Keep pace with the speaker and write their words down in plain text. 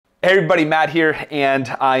Hey everybody, Matt here, and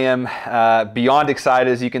I am beyond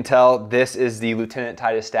excited. As you can tell, this is the Lieutenant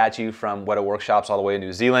Titus statue from Weta Workshops all the way in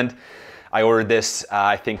New Zealand. I ordered this,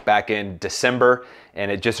 I think back in December,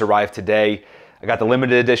 and it just arrived today. I got the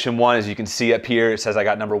limited edition one. As you can see up here, it says I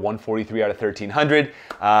got number 143 out of 1300.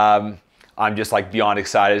 I'm just like beyond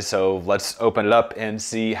excited, so let's open it up and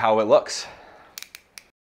see how it looks.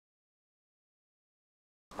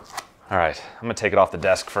 All right, I'm gonna take it off the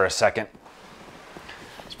desk for a second.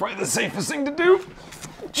 Probably the safest thing to do.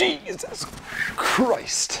 Jesus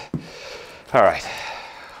Christ. All right,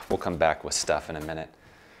 we'll come back with stuff in a minute.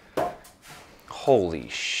 Holy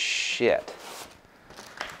shit.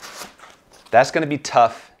 That's gonna be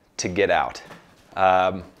tough to get out.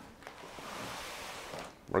 We're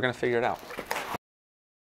gonna figure it out.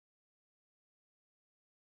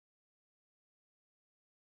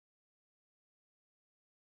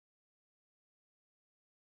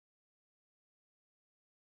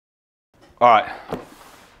 All right,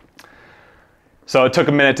 so it took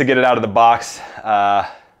a minute to get it out of the box. But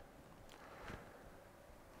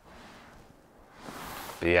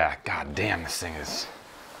yeah, god damn, this thing is,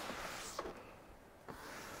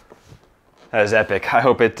 that is epic. I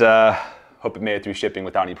hope it made it through shipping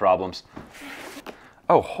without any problems.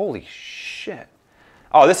 Oh, holy shit.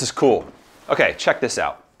 Oh, this is cool. Okay, check this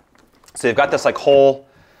out. So they've got this like whole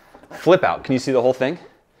flip out. Can you see the whole thing?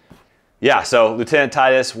 Yeah, so Lieutenant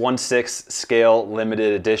Titus 1/6 scale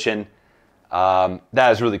limited edition.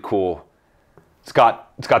 That is really cool. It's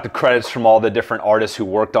got the credits from all the different artists who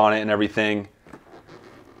worked on it and everything.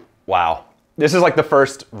 Wow. This is like the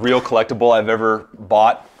first real collectible I've ever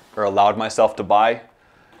bought or allowed myself to buy.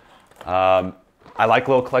 I like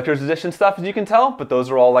little collector's edition stuff, as you can tell, but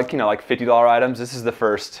those are all like, you know, like $50 items. This is the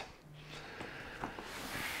first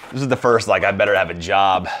like I better have a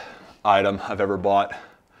job item I've ever bought.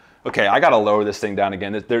 Okay, I gotta lower this thing down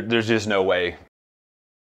again. There's just no way.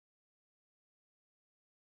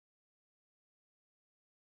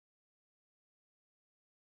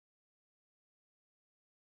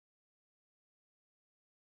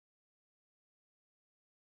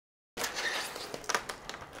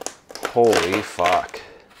 Holy fuck.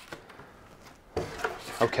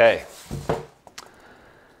 Okay.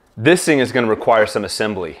 This thing is gonna require some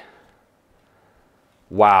assembly.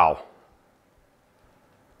 Wow.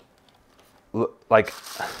 Like,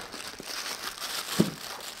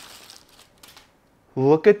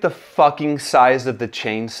 look at the fucking size of the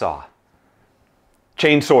chainsaw.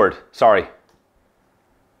 Chain sword, sorry.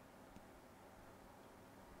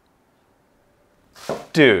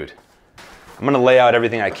 Dude, I'm gonna lay out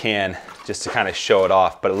everything I can just to kind of show it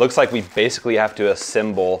off, but it looks like we basically have to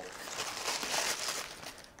assemble.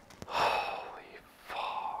 Holy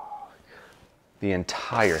fuck. The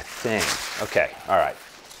entire thing. Okay, all right.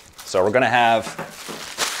 So we're gonna have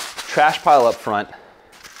trash pile up front.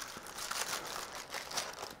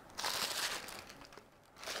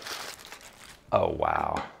 Oh,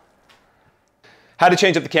 wow. Had to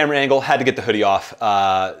change up the camera angle, had to get the hoodie off.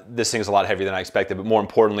 This thing's a lot heavier than I expected, but more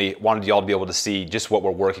importantly, wanted y'all to be able to see just what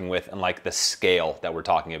we're working with and like the scale that we're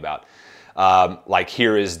talking about. Like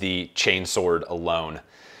here is the chain sword alone.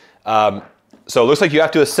 So it looks like you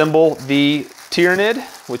have to assemble the Tyranid,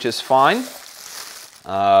 which is fine.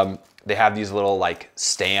 They have these little like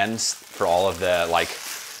stands for all of the like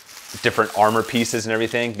different armor pieces and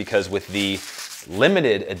everything, because with the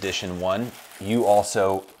limited edition one, you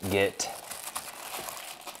also get,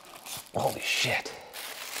 holy shit.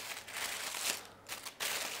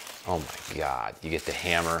 Oh my God, you get the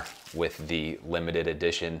hammer with the limited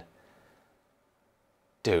edition.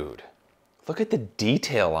 Dude, look at the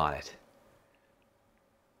detail on it.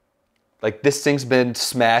 Like this thing's been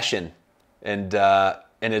smashing and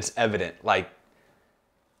it's evident. Like,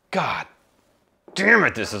 God damn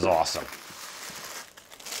it, this is awesome.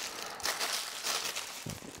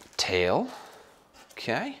 Tail,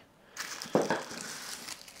 okay.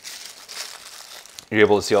 You're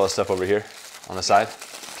able to see all this stuff over here on the side?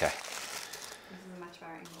 Okay. This is a much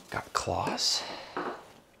better angle. Got claws.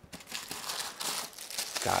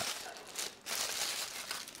 Got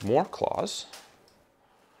more claws.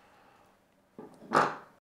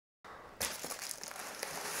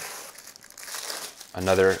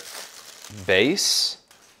 Another base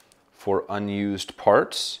for unused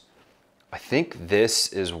parts. I think this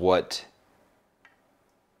is what,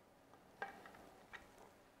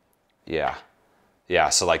 yeah,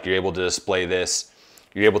 so like you're able to display this.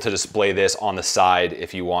 You're able to display this on the side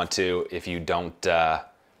if you want to, if you don't have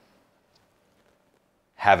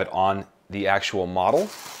it on the actual model.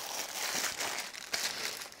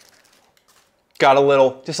 Got a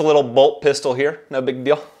little, just a little bolt pistol here, no big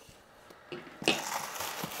deal.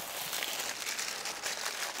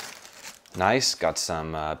 Nice, got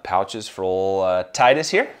some pouches for old Titus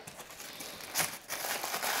here.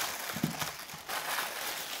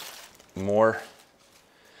 More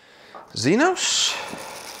Xenos.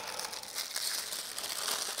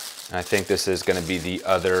 And I think this is gonna be the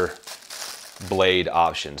other blade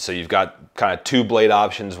option. So you've got kind of two blade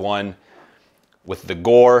options, one with the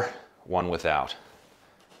gore, one without.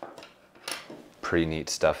 Pretty neat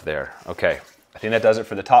stuff there. Okay, I think that does it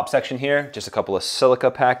for the top section here. Just a couple of silica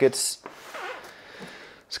packets.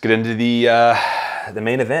 Let's get into the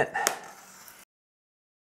main event.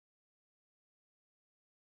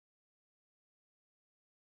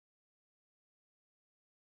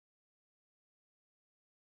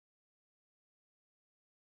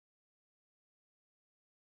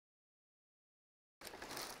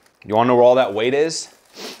 You wanna know where all that weight is?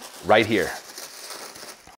 Right here.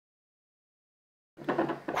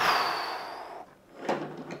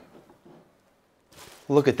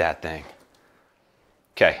 Look at that thing.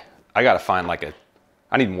 Okay, I gotta find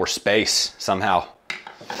I need more space somehow.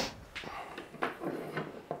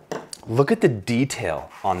 Look at the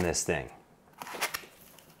detail on this thing.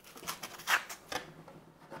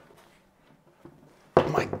 Oh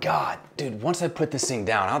my God, dude, once I put this thing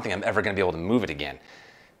down, I don't think I'm ever gonna be able to move it again.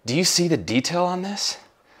 Do you see the detail on this?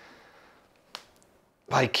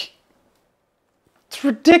 Like, it's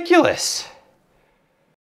ridiculous.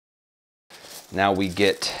 Now we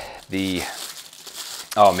get the,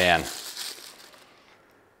 oh man.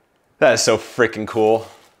 That is so freaking cool.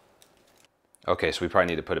 Okay, so we probably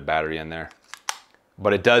need to put a battery in there.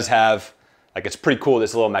 But it does have, it's pretty cool,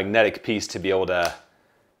 this little magnetic piece to be able to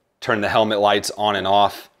turn the helmet lights on and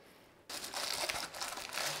off.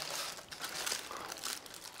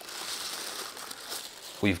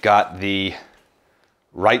 We've got the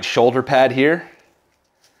right shoulder pad here.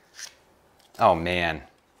 Oh man.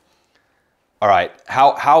 All right,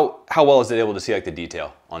 how well is it able to see the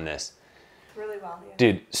detail on this? Really well, yeah.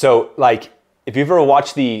 Dude, so if you've ever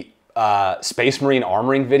watched the Space Marine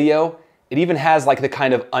armoring video, it even has the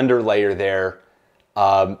kind of underlayer there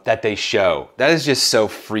that they show. That is just so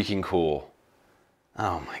freaking cool.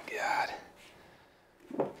 Oh my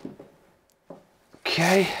God.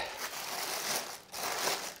 Okay.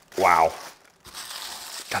 Wow.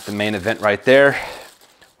 Got the main event right there.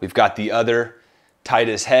 We've got the other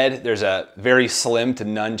Titus head. There's a very slim to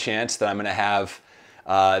none chance that I'm gonna have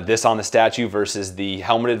this on the statue versus the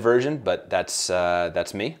helmeted version, but that's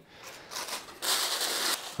me.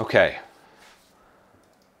 Okay.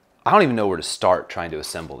 I don't even know where to start trying to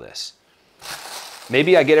assemble this.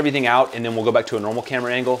 Maybe I get everything out and then we'll go back to a normal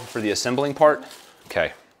camera angle for the assembling part.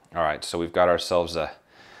 Okay, all right, so we've got ourselves a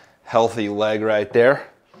healthy leg right there.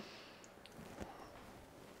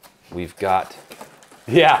 We've got,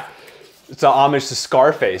 yeah, it's an homage to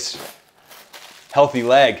Scarface. Healthy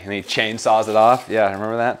leg, and he chainsaws it off. Yeah,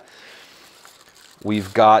 remember that?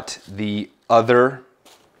 We've got the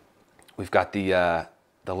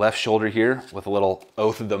left shoulder here with a little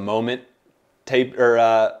Oath of the Moment tape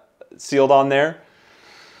or sealed on there.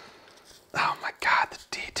 Oh my God, the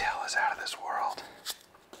detail is out of this world.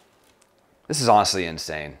 This is honestly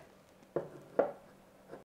insane.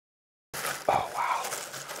 Oh wow.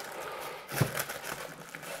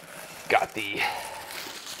 Got the,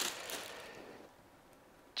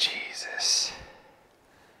 Jesus.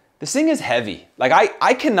 This thing is heavy.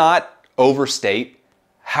 I cannot overstate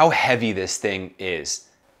how heavy this thing is.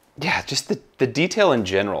 Yeah, just the detail in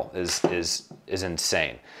general is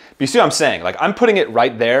insane. But you see what I'm saying? I'm putting it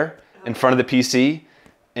right there in front of the PC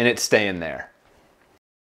and it's staying there.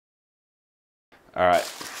 All right.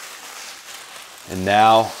 And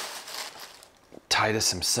now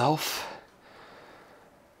Titus himself.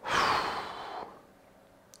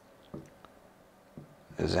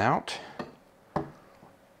 Is out.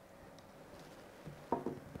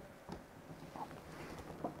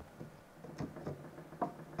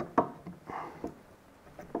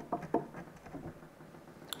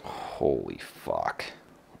 Holy fuck.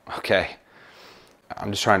 Okay.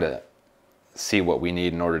 I'm just trying to see what we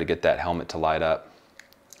need in order to get that helmet to light up.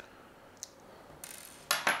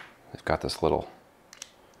 It's got this little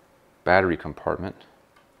battery compartment.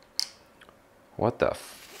 What the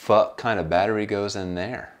fuck kind of battery goes in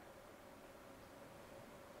there?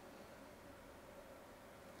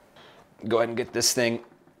 Go ahead and get this thing.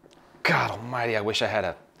 God almighty, I wish I had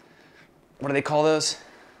a, what do they call those?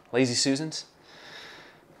 Lazy Susans?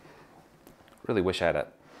 Really wish I had a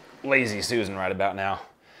Lazy Susan right about now.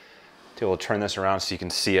 To be able to turn this around so you can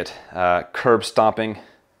see it. Curb stomping,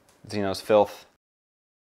 Xenos filth.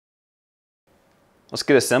 Let's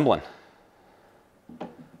get assembling.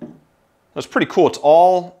 That's pretty cool. It's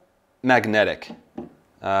all magnetic.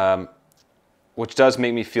 which does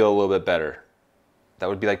make me feel a little bit better. That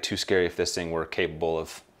would be like too scary if this thing were capable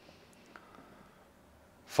of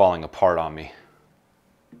falling apart on me.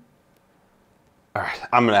 All right,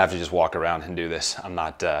 I'm gonna have to just walk around and do this. I'm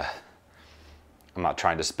not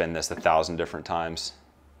trying to spin this 1,000 different times.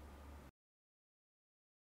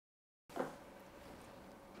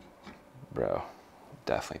 Bro,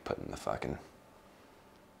 definitely putting the fucking...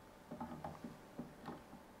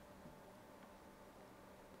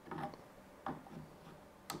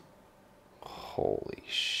 Holy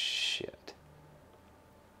shit.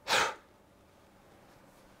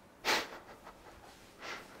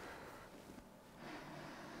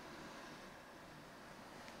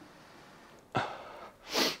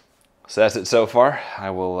 So that's it so far.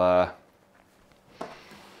 I'll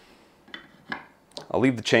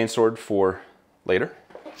leave the chain sword for later.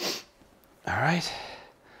 All right.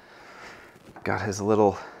 Got his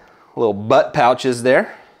little butt pouches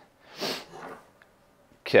there.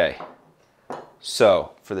 Okay.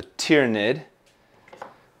 So for the Tyranid,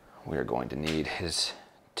 we are going to need his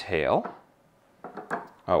tail.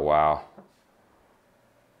 Oh, wow.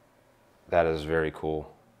 That is very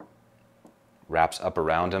cool. Wraps up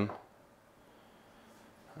around him.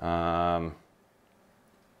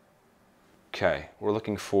 Okay, we're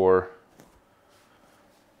looking for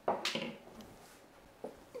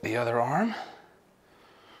the other arm.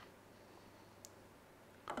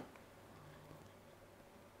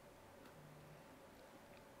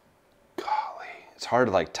 Golly, it's hard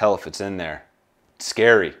to like tell if it's in there. It's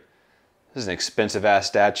scary. This is an expensive ass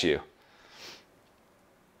statue.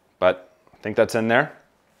 But I think that's in there.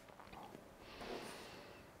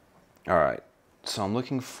 All right, so I'm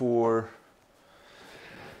looking for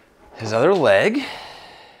his other leg.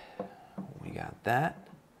 We got that.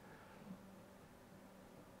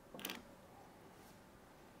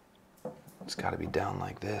 It's got to be down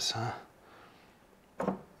like this, huh?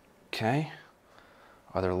 Okay.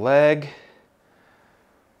 Other leg.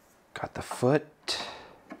 Got the foot.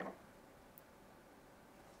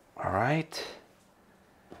 All right.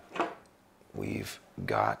 We've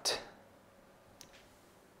got...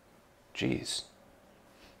 Jeez.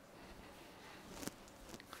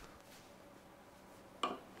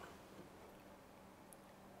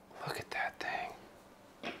 Look at that thing.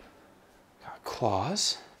 Got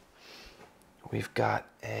claws. We've got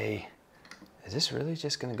a... Is this really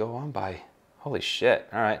just going to go on by... Holy shit.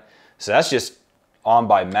 All right. So that's just on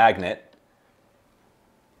by magnet.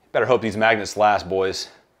 Better hope these magnets last, boys.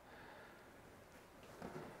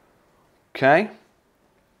 Okay.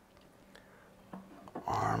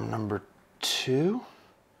 Arm number 2.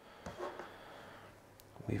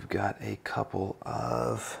 We've got a couple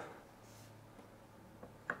of...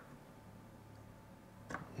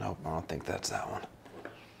 Nope, I don't think that's that one.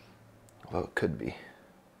 Well, it could be.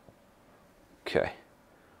 Okay.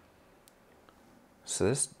 So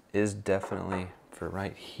this is definitely for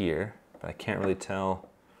right here, but I can't really tell.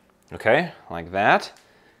 Okay, like that.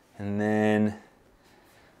 And then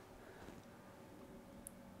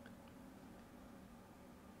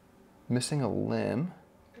missing a limb.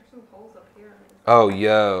 There's some holes up here. Oh,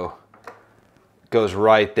 yo. Goes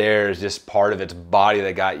right there is just part of its body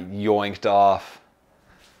that got yoinked off.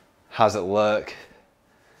 How's it look?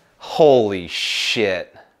 Holy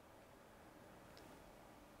shit.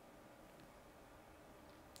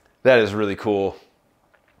 That is really cool.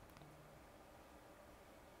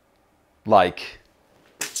 Like,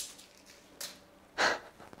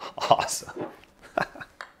 awesome.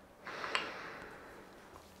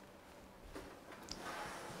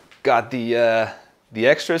 Got the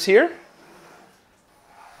extras here.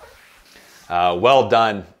 Well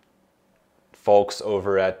done, folks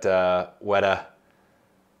over at Weta.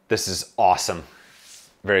 This is awesome.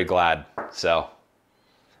 Very glad. So,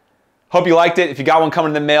 hope you liked it. If you got one coming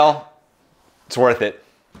in the mail, it's worth it.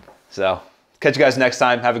 So, catch you guys next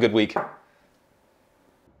time. Have a good week. All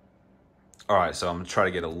right, so I'm gonna try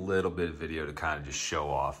to get a little bit of video to kind of just show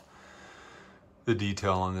off the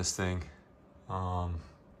detail on this thing.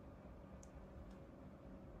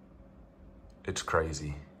 It's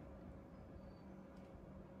crazy.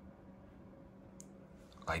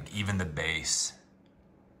 Like even the base,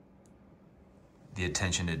 the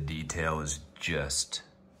attention to detail is just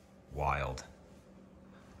wild.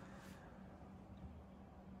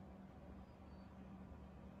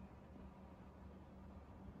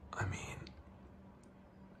 I mean,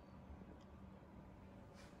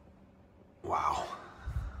 wow.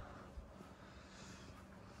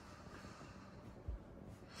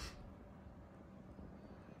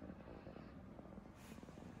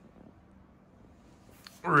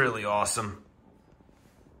 Really awesome.